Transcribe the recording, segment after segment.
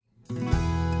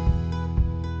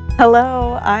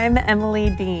Hello, I'm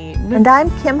Emily Dean. And I'm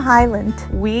Kim Highland.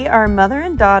 We are mother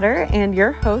and daughter and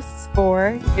your hosts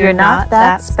for You're Not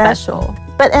That Special.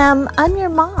 But I'm your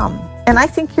mom, and I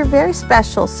think you're very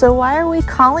special. So why are we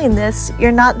calling this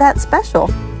You're Not That Special?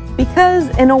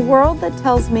 Because in a world that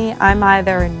tells me I'm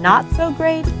either not so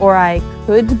great or I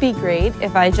could be great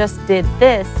if I just did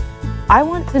this, I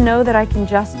want to know that I can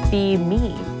just be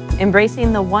me,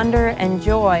 embracing the wonder and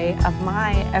joy of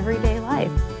my everyday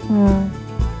life.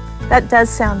 That does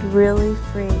sound really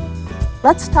free.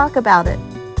 Let's talk about it.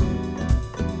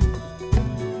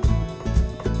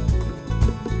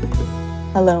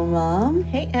 Hello, Mom.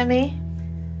 Hey, Emmy.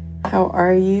 How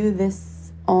are you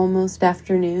this almost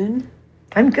afternoon?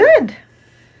 I'm good.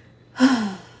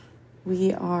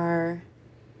 We are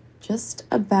just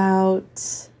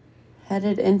about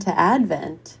headed into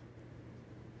Advent.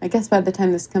 I guess by the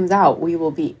time this comes out, we will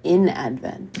be in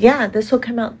Advent. Yeah, this will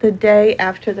come out the day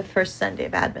after the first Sunday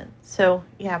of Advent. So,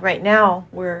 yeah, right now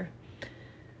we're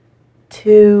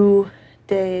 2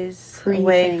 days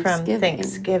away from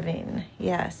Thanksgiving.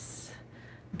 Yes.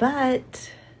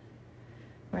 But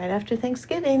right after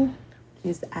Thanksgiving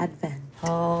is Advent.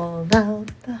 Hold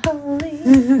out the holy.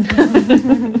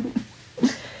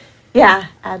 Yeah,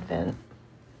 Advent.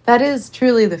 That is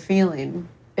truly the feeling,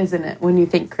 isn't it? When you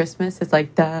think Christmas, it's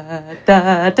like da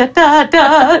da da da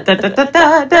da da da da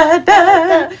da da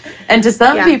da. And to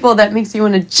some people, that makes you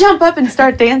want to jump up and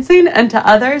start dancing, and to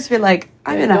others, you're like,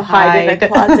 I'm gonna hide in a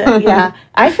closet. Yeah,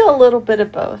 I feel a little bit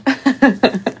of both.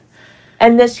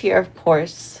 And this year, of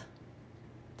course,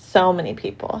 so many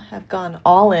people have gone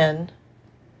all in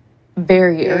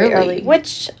very early,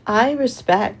 which I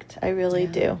respect. I really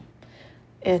do.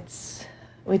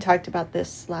 We talked about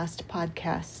this last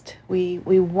podcast. We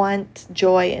want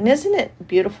joy. And isn't it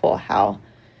beautiful how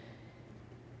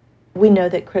we know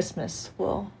that Christmas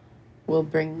will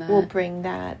bring that. Will bring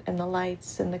that, and the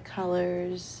lights and the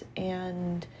colors.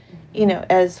 And, you know,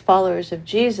 as followers of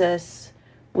Jesus,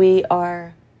 we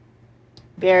are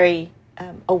very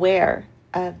aware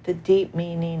of the deep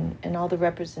meaning and all the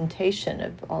representation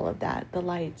of all of that, the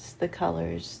lights, the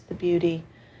colors, the beauty.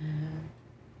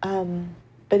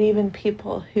 But even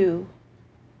people who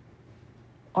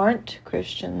aren't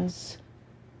Christians,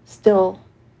 still,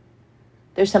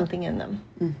 there's something in them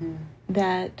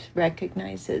that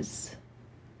recognizes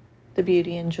the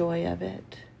beauty and joy of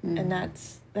it. And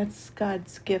that's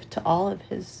God's gift to all of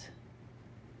his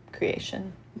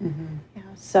creation. Yeah,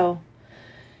 so,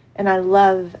 and I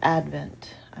love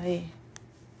Advent. Me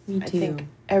too. I think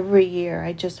every year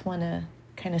I just want to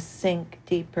kind of sink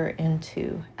deeper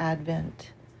into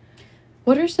Advent.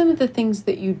 What are some of the things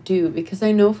that you do? Because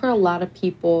I know for a lot of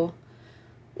people,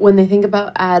 when they think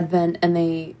about Advent and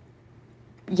they,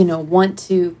 want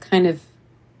to kind of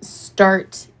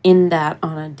start in that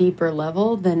on a deeper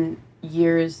level than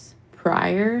years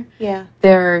prior. Yeah.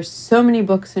 There are so many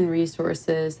books and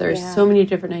resources. There are so many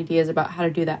different ideas about how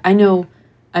to do that. I know,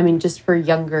 just for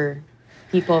younger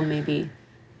people maybe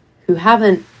who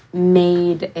haven't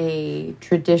made a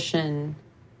tradition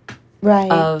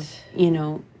of,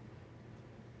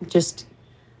 just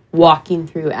walking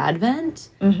through Advent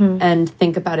and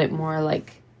think about it more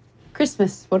like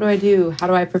Christmas. What do I do? How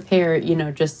do I prepare?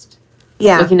 Just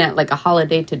looking at like a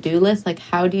holiday to-do list. Like,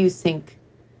 how do you sink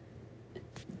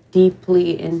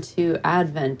deeply into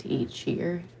Advent each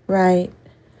year? Right.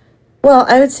 Well,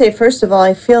 I would say, first of all,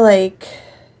 I feel like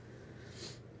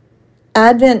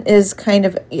Advent is kind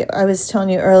of, I was telling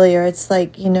you earlier, it's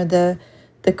like,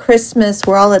 the Christmas,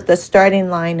 we're all at the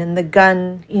starting line and the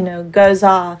gun, goes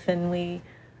off and we,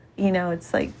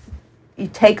 it's like you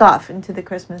take off into the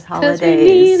Christmas holidays. 'Cause we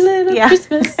need little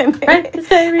Christmas.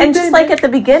 And just like at the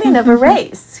beginning of a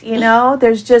race,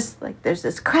 there's just like, there's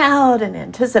this crowd and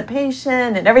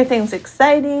anticipation and everything's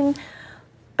exciting,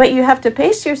 but you have to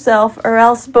pace yourself or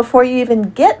else before you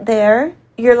even get there,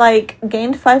 you're like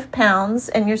gained 5 pounds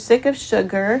and you're sick of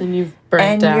sugar. And you're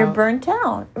burnt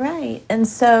out. Right. And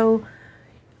so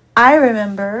I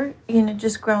remember,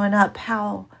 just growing up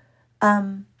how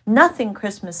nothing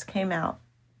Christmas came out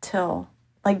till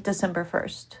like December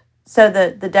 1st. So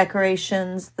the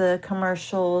decorations, the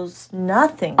commercials,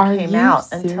 nothing came out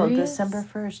until December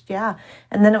 1st. Yeah.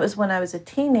 And then it was when I was a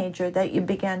teenager that you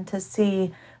began to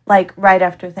see, like right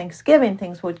after Thanksgiving,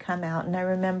 things would come out. And I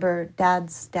remember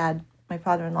Dad's dad, my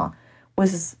father-in-law,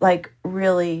 was like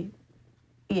really,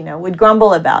 would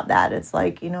grumble about that. It's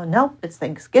like, nope, it's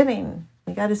Thanksgiving.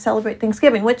 We got to celebrate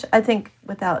Thanksgiving, which I think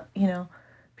without,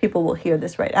 people will hear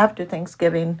this right after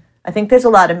Thanksgiving. I think there's a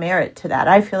lot of merit to that.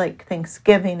 I feel like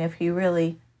Thanksgiving, if you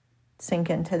really sink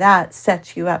into that,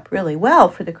 sets you up really well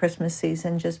for the Christmas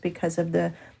season just because of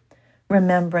the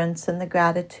remembrance and the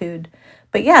gratitude.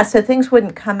 But yeah, so things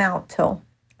wouldn't come out till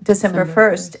December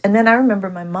 1st. And then I remember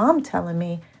my mom telling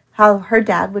me how her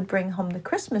dad would bring home the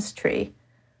Christmas tree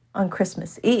on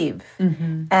Christmas Eve.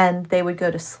 And they would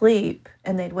go to sleep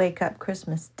and they'd wake up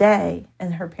Christmas Day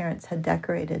and her parents had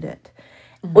decorated it.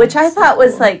 Which I thought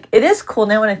was like, it is cool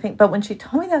now when I think, but when she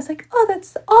told me that, I was like, oh,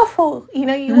 that's awful. You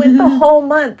know, you went the whole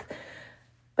month.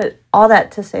 But all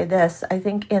that to say this, I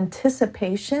think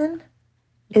anticipation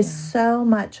is so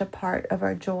much a part of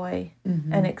our joy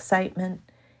and excitement.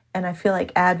 And I feel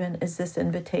like Advent is this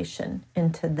invitation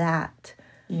into that.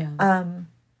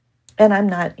 And I'm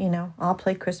not, I'll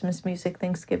play Christmas music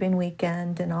Thanksgiving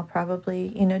weekend and I'll probably,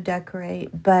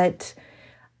 decorate. But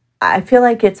I feel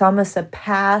like it's almost a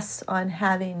pass on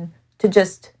having to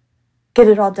just get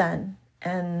it all done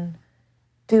and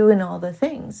doing all the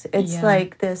things. It's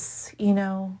like this,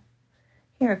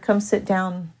 here, come sit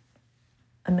down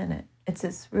a minute. It's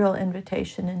this real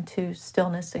invitation into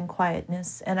stillness and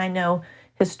quietness. And I know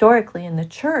historically in the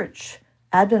church,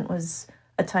 Advent was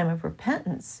a time of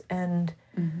repentance and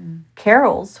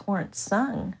carols weren't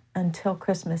sung until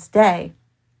Christmas Day,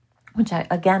 which I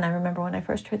remember when I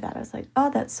first heard that, I was like, oh,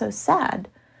 that's so sad.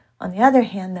 On the other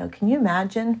hand, though, can you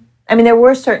imagine? I mean, there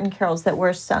were certain carols that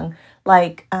were sung,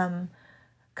 like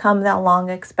Come Thou Long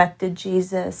Expected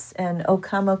Jesus, and O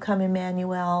Come,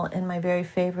 Emmanuel, and my very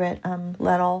favorite,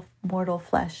 Let All Mortal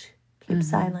Flesh Keep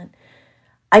Silent.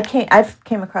 I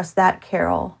came across that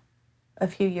carol a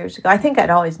few years ago. I think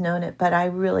I'd always known it, but I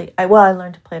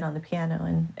learned to play it on the piano,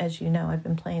 and as you know, I've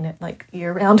been playing it like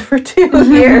year-round for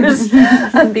 2 years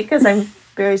because I'm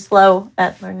very slow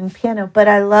at learning piano. But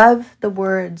I love the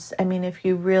words. I mean, if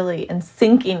you really, and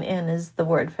sinking in is the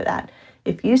word for that.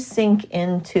 If you sink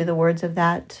into the words of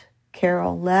that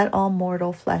carol, let all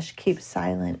mortal flesh keep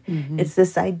silent, it's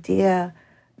this idea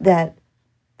that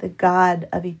the God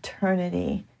of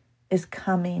eternity is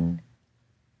coming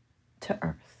to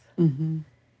earth.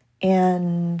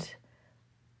 And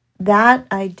that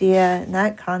idea and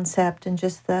that concept and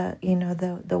just the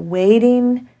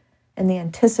waiting and the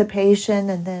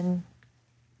anticipation, and then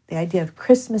the idea of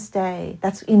Christmas Day,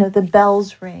 that's, the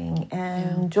bells ring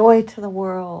and joy to the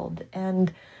world.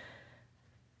 And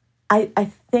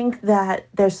I think that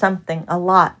there's a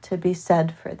lot to be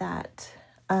said for that.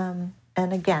 And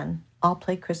again, I'll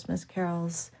play Christmas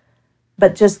carols,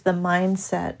 but just the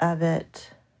mindset of it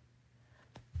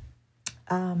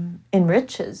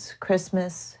enriches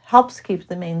Christmas, helps keep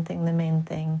the main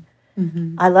thing.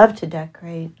 I love to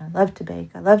decorate, I love to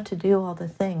bake, I love to do all the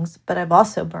things, but I've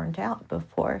also burnt out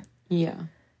before.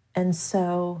 And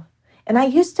so, and I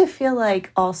used to feel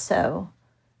like also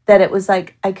that it was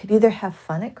like I could either have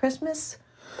fun at Christmas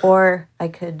or I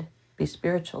could be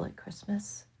spiritual at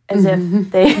Christmas, as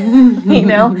if they,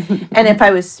 and if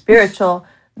I was spiritual,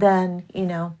 then,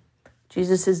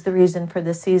 Jesus is the reason for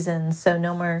the season, so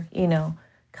no more,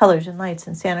 colors and lights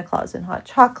and Santa Claus and hot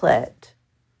chocolate.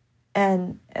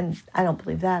 And I don't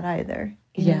believe that either,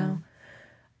 you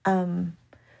know.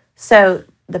 So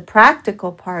the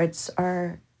practical parts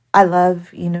are, I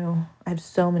love, I have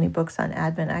so many books on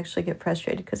Advent. I actually get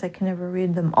frustrated because I can never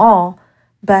read them all.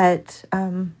 But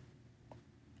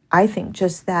I think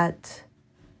just that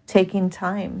taking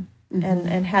time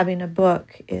and having a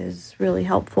book is really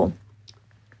helpful.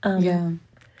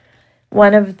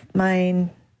 One of my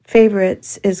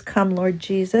favorites is Come Lord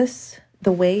Jesus,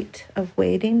 The Weight of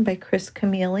Waiting by Chris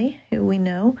Camille, who we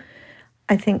know.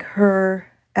 I think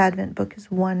her Advent book is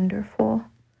wonderful.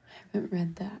 I haven't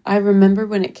read that. I remember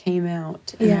when it came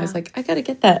out, and I was like, I got to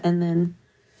get that, and then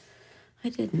I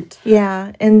didn't.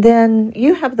 Yeah, and then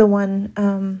you have the one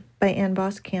by Ann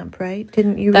Voskamp, right?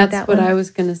 Didn't you read that one? That's what I was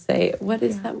going to say. What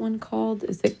is that one called?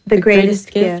 Is it The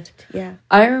Greatest Gift? Yeah.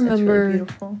 I remember really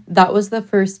beautiful. That was the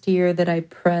first year that I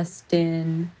pressed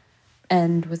in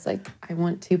and was like, I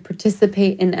want to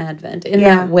participate in Advent in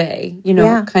that way.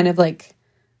 Kind of like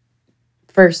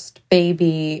first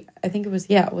baby. I think it was,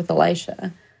 with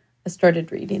Elisha. I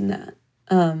started reading that.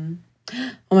 Oh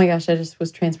my gosh, I just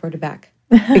was transported back.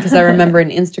 Because I remember an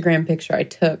Instagram picture I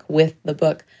took with the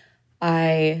book.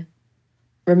 I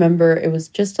remember it was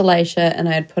just Elisha, and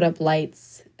I had put up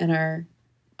lights in our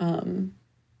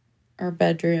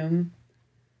bedroom.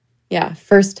 Yeah,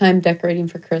 first time decorating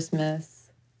for Christmas.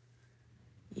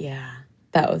 Yeah,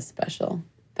 that was special.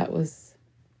 That was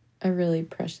a really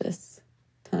precious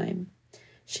time.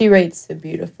 She writes so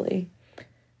beautifully.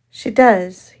 She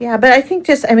does, yeah. But I think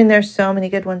there's so many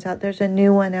good ones out. There's a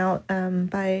new one out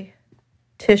by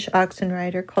Tish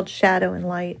Oxenreider called Shadow and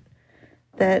Light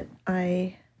that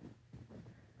I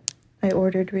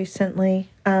ordered recently.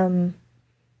 I'm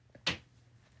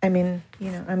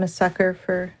a sucker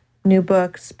for new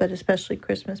books, but especially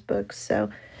Christmas books. So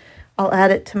I'll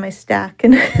add it to my stack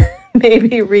and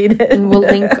maybe read it. And we'll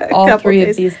link all 3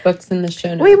 of these books in the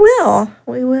show notes.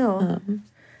 We will.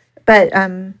 But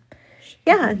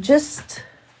yeah, just,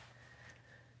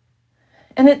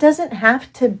 and it doesn't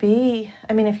have to be,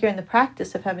 I mean, if you're in the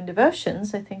practice of having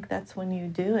devotions, I think that's when you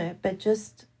do it. But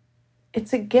just,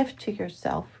 it's a gift to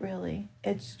yourself, really.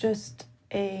 It's just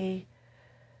the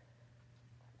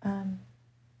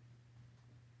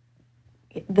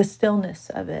stillness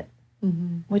of it,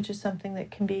 which is something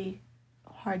that can be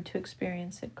hard to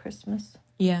experience at Christmas.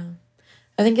 Yeah.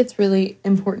 I think it's really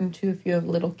important, too, if you have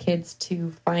little kids,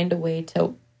 to find a way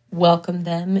to welcome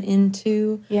them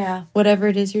into whatever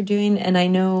it is you're doing. And I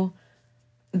know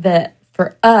that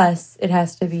for us, it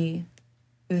has to be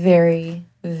very,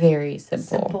 very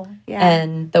simple. Yeah.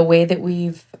 And the way that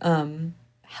we've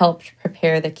helped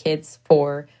prepare the kids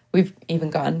we've even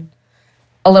gone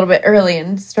a little bit early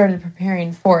and started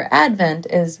preparing for Advent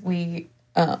is we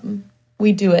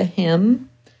do a hymn.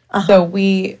 So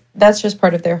that's just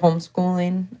part of their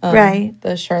homeschooling. Right.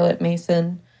 The Charlotte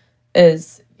Mason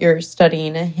is you're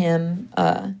studying a hymn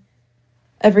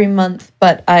every month,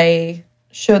 but I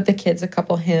showed the kids a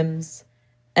couple hymns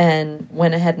and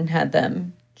went ahead and had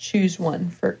them choose one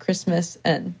for Christmas.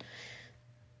 And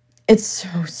it's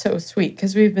so, so sweet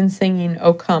because we've been singing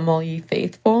 "O Come All Ye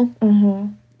Faithful."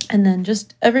 Mm-hmm. And then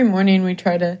just every morning we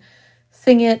try to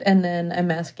sing it, and then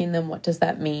I'm asking them, what does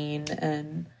that mean?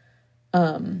 And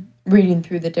reading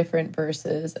through the different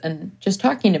verses and just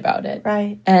talking about it.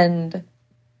 Right. And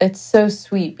it's so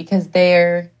sweet because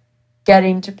they're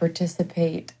getting to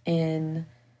participate in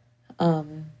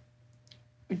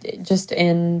just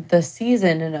in the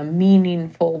season in a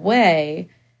meaningful way.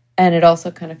 And it also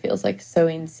kind of feels like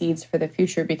sowing seeds for the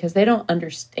future because they don't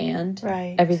understand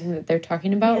everything that they're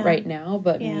talking about right now,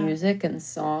 but music and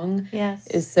song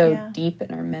is so deep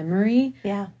in our memory.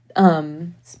 Yeah.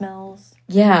 Smells.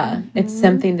 Yeah. Mm-hmm. It's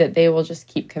something that they will just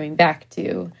keep coming back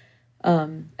to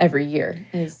every year.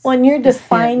 When you're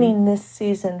defining this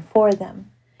season for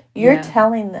them, you're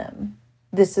telling them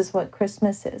this is what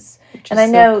Christmas is. And I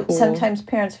know sometimes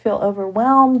parents feel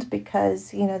overwhelmed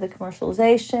because, the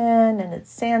commercialization and it's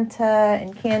Santa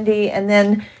and candy. And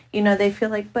then, they feel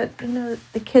like, but,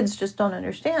 the kids just don't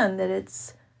understand that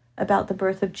it's about the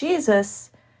birth of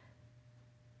Jesus.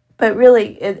 But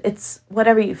really, it's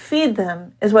whatever you feed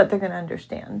them is what they're going to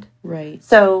understand. Right.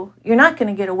 So you're not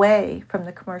going to get away from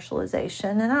the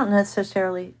commercialization. And I don't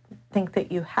necessarily think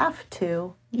that you have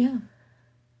to. Yeah.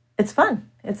 It's fun.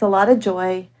 It's a lot of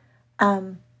joy.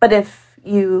 But if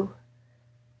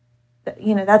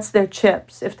that's their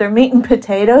chips. If their meat and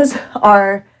potatoes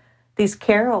are these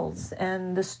carols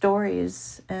and the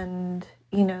stories and,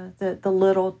 the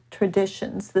little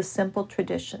traditions, the simple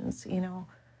traditions,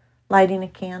 lighting a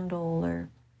candle or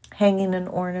hanging an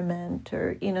ornament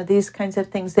or, these kinds of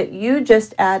things that you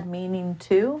just add meaning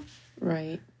to.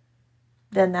 Right.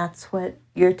 Then that's what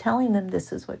you're telling them.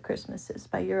 This is what Christmas is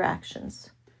by your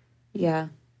actions. Yeah.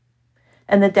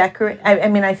 And the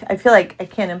I feel like I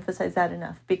can't emphasize that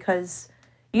enough because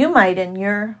you might in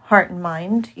your heart and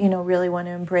mind, really want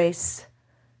to embrace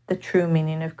the true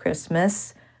meaning of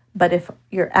Christmas. But if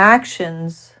your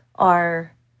actions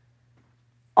are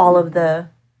all of the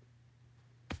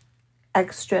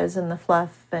extras and the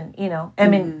fluff and,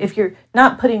 if you're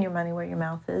not putting your money where your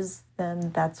mouth is,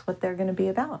 then that's what they're going to be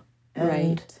about.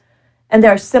 Right. And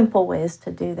there are simple ways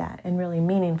to do that and really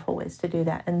meaningful ways to do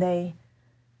that. And they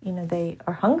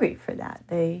are hungry for that.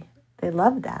 They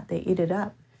love that. They eat it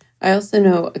up. I also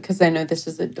know, because I know this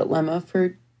is a dilemma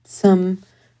for some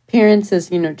parents, is,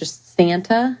 just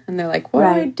Santa. And they're like, what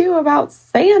do I do about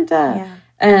Santa? Yeah.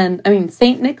 And,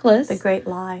 St. Nicholas. The great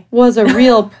lie. Was a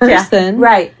real person.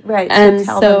 Right. And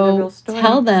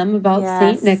tell them about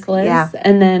St. Nicholas. Yeah.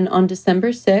 And then on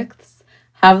December 6th,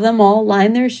 have them all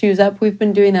line their shoes up. We've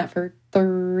been doing that for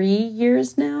 3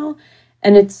 years now.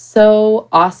 And it's so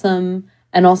awesome.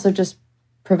 And also just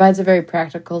provides a very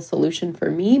practical solution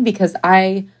for me because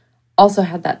I also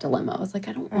had that dilemma. I was like,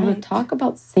 I don't want to talk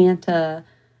about Santa.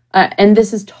 And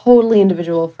this is totally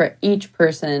individual for each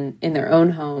person in their own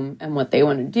home and what they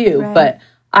want to do. Right. But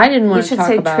I didn't want to talk about...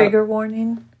 We should say trigger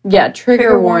warning. Yeah,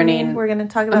 trigger warning. We're going to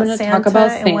talk about Santa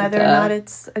and whether or not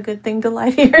it's a good thing to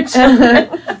lie to your children.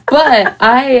 But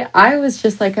I was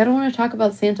just like, I don't want to talk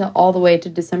about Santa all the way to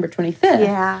December 25th.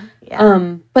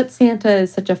 Yeah. But Santa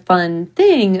is such a fun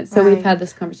thing. So we've had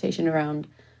this conversation around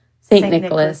St.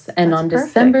 Nicholas. And on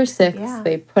December 6th,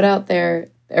 they put out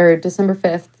December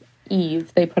 5th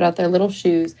Eve, they put out their little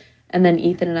shoes. And then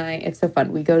Ethan and I, it's so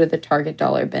fun. We go to the Target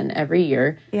dollar bin every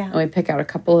year. Yeah. And we pick out a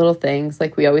couple little things.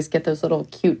 Like we always get those little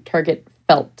cute Target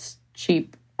felt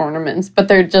cheap ornaments, but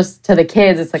they're just, to the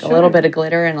kids, it's like a little bit of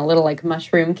glitter and a little like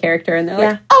mushroom character, and they're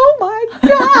like, oh my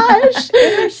gosh,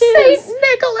 Saint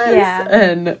Nicholas. Yeah.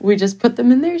 And we just put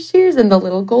them in their shoes and the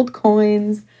little gold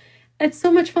coins. It's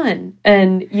so much fun,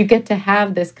 and you get to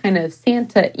have this kind of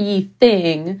Santa-y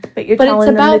thing, but you're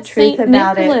telling them the truth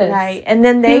about it, right? And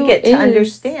then they get to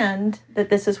understand that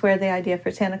this is where the idea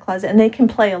for Santa Claus, and they can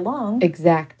play along.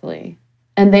 Exactly.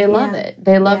 And they love it.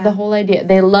 They love the whole idea.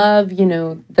 They love, you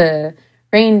know, the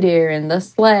reindeer and the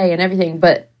sleigh and everything.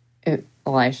 But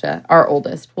Elisha, our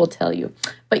oldest, will tell you,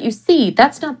 but you see,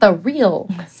 that's not the real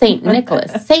Saint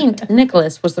Nicholas. Saint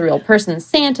Nicholas was the real person.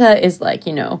 Santa is like,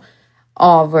 you know,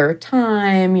 over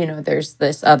time, you know, there's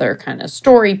this other kind of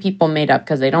story people made up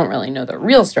because they don't really know the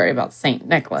real story about Saint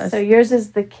Nicholas. So yours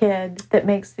is the kid that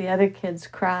makes the other kids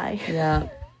cry. Yeah.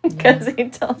 Because he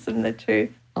tells them the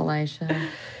truth. Elisha.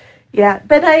 Yeah,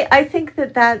 but I think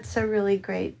that's a really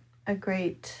great.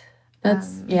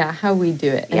 That's, how we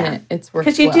do it. Yeah. And it's worked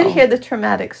because you do hear the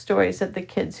traumatic stories of the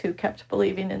kids who kept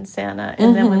believing in Santa,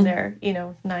 and then when they're,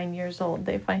 9 years old,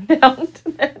 they find out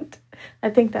that. I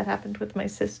think that happened with my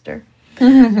sister.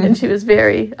 And she was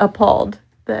very appalled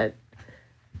that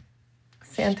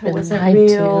Santa wasn't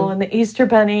real and the Easter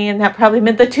Bunny, and that probably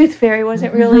meant the Tooth Fairy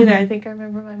wasn't real either. I think I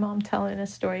remember my mom telling a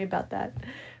story about that,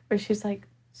 where she's like,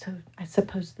 so I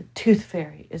suppose the Tooth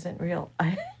Fairy isn't real.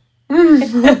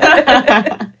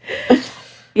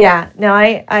 Yeah, no,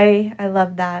 I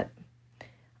love that.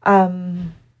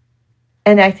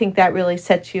 And I think that really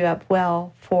sets you up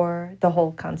well for the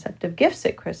whole concept of gifts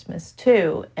at Christmas,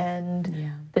 too,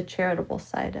 and the charitable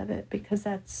side of it, because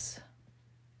that's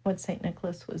what St.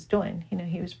 Nicholas was doing. You know,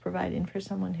 he was providing for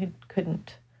someone who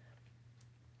couldn't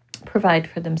provide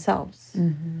for themselves.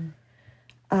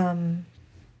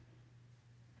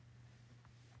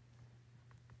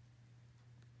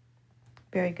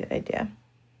 Very good idea.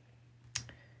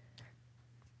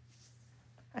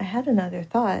 I had another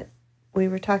thought. We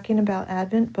were talking about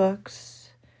Advent books.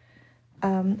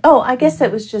 I guess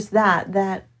it was just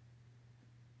that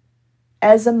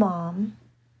as a mom,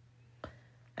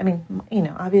 I mean,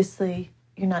 obviously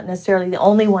you're not necessarily the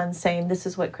only one saying this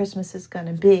is what Christmas is going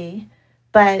to be,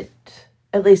 but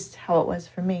at least how it was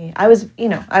for me. I was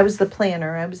the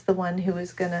planner. I was the one who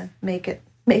was going to make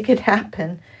it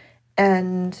happen.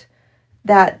 And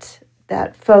that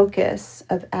focus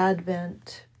of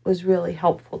Advent was really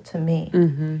helpful to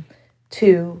me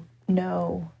to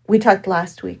know. We talked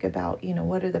last week about,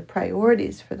 what are the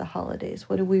priorities for the holidays?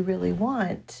 What do we really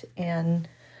want? And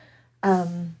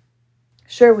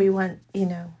sure, we want,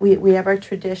 we have our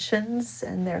traditions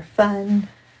and they're fun,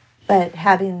 but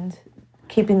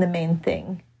keeping the main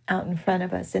thing out in front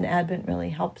of us in Advent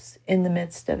really helps in the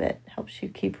midst of it, helps you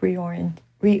keep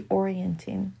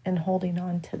reorienting and holding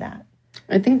on to that.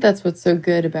 I think that's what's so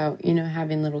good about,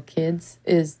 having little kids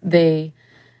is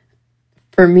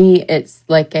for me, it's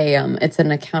like it's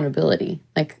an accountability.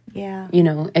 Like,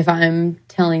 if I'm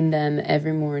telling them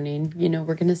every morning,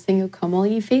 we're going to sing, "O Come All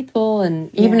Ye Faithful." And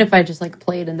even if I just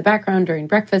play it in the background during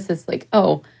breakfast, it's like,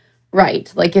 oh, right.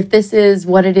 Like if this is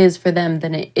what it is for them,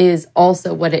 then it is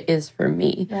also what it is for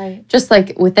me. Right. Just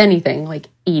like with anything, like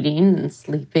eating and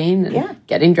sleeping and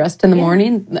getting dressed in the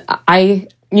morning. I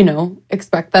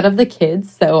expect that of the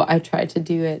kids. So I try to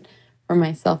do it for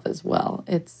myself as well.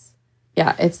 It's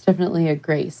definitely a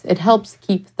grace. It helps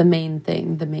keep the main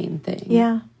thing.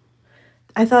 Yeah.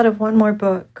 I thought of one more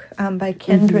book by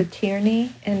Kendra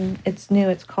Tierney, and it's new.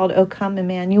 It's called O Come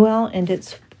Emmanuel, and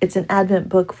it's an Advent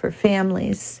book for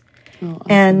families. Oh, awesome.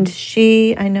 And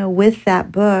she, I know with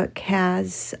that book,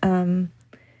 has a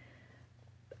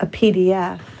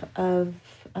PDF of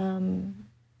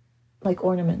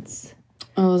ornaments.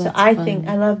 Oh, that's so I fun. think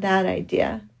I love that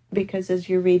idea, because as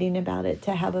you're reading about it,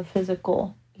 to have a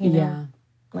physical,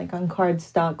 like on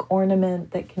cardstock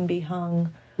ornament that can be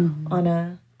hung on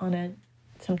a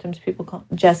sometimes people call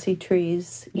it Jessie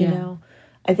trees. You know,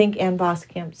 I think Ann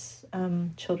Voskamp's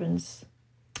children's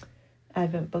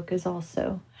Advent book has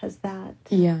that.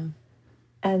 Yeah,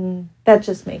 and that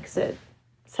just makes it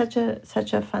such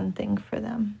a fun thing for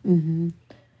them.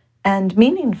 And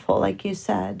meaningful, like you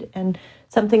said, and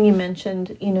something you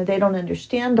mentioned, they don't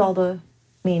understand all the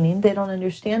meaning, they don't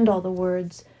understand all the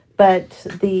words, but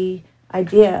the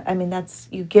idea, that's,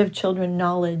 you give children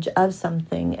knowledge of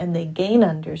something and they gain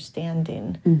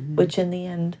understanding, which in the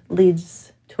end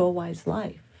leads to a wise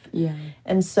life. Yeah.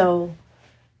 And so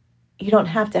you don't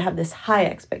have to have this high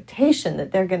expectation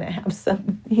that they're going to have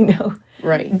some,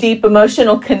 right, deep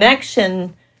emotional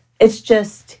connection. It's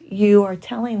just you are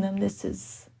telling them this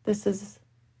is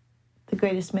the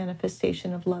greatest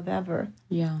manifestation of love ever.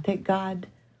 Yeah. That God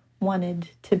wanted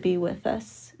to be with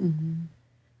us. Mm-hmm.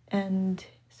 And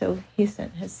so he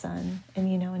sent his son,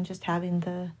 and, and just having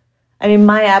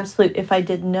my absolute, if I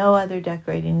did no other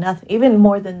decorating, nothing, even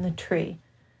more than the tree,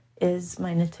 is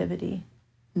my nativity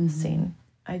scene.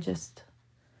 I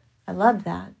love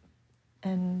that.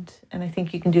 And I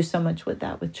think you can do so much with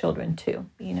that with children too,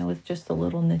 with just a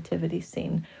little nativity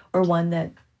scene or one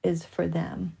that is for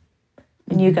them.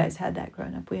 And you guys had that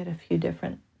growing up. We had a few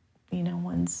different,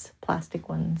 ones, plastic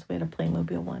ones. We had a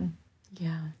Playmobil one.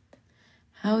 Yeah.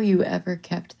 How you ever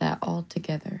kept that all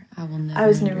together, I will never I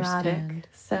was understand. neurotic,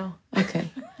 so. Okay.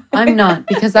 I'm not,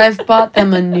 because I've bought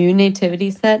them a new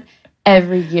nativity set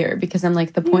every year, because I'm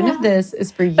like, the point of this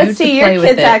is for you to play with it. Your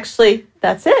kids actually,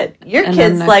 that's it. Your And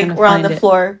kids were on the it.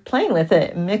 floor playing with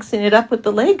it, and mixing it up with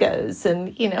the Legos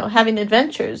and, having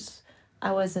adventures.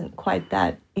 I wasn't quite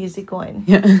that easygoing.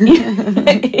 Yeah.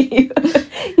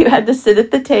 You had to sit at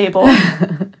the table.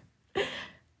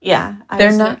 Yeah,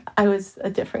 I was a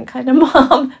different kind of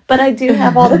mom, but I do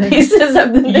have all the pieces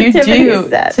of the nativity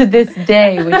set. To this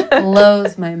day, which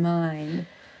blows my mind.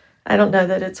 I don't know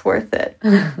that it's worth it.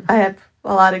 I have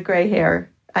a lot of gray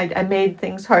hair. I made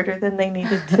things harder than they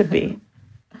needed to be.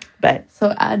 But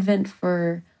so Advent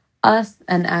for us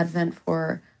and Advent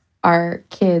for our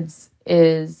kids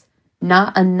is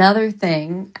not another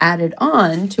thing added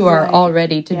on to our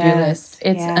already to-do list.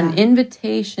 It's an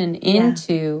invitation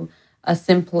into a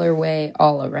simpler way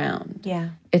all around. Yeah.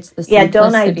 It's the simplicity. Yeah,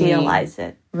 don't idealize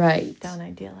it. Right. Don't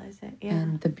idealize it. Yeah.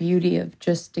 And the beauty of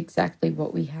just exactly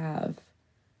what we have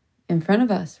in front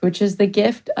of us, which is the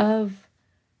gift of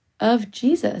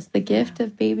Jesus, the gift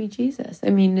of baby Jesus. I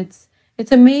mean, it's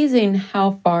amazing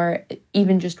how far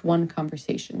even just one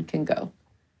conversation can go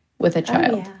with a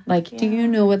child. Do you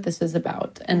know what this is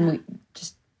about? And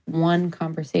just one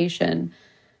conversation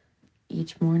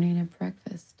each morning at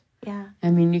breakfast. Yeah. I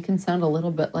mean, you can sound a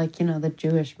little bit like, the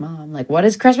Jewish mom. Like, what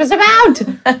is Christmas about?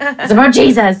 It's about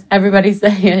Jesus. Everybody's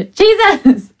saying it.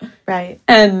 Jesus! Right.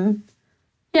 And,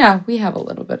 yeah, we have a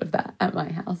little bit of that at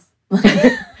my house.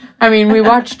 We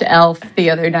watched Elf the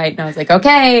other night, and I was like,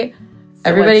 okay,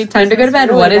 everybody, time to go to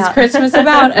bed. What is Christmas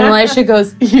about? And Elisha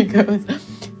goes,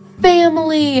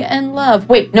 family and love.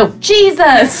 Wait, no,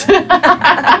 Jesus!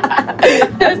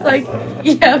 I was like,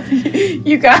 yeah,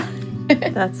 you got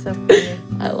it. That's so funny.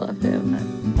 I love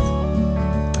him.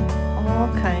 All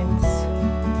kinds.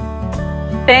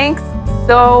 Thanks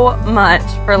so much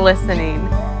for listening.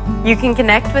 You can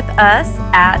connect with us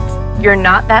at You're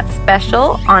Not That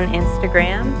Special on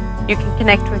Instagram. You can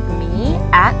connect with me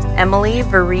at Emily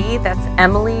Varee. That's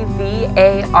Emily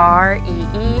Varee.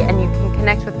 And you can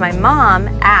connect with my mom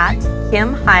at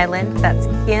Kim Hyland. That's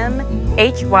Kim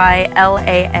Hyland.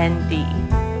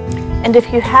 And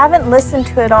if you haven't listened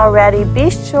to it already,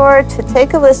 be sure to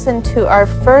take a listen to our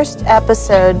first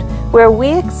episode where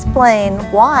we explain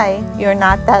why you're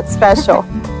not that special.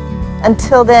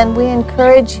 Until then, we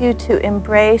encourage you to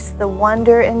embrace the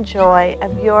wonder and joy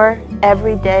of your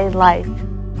everyday life.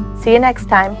 See you next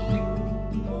time.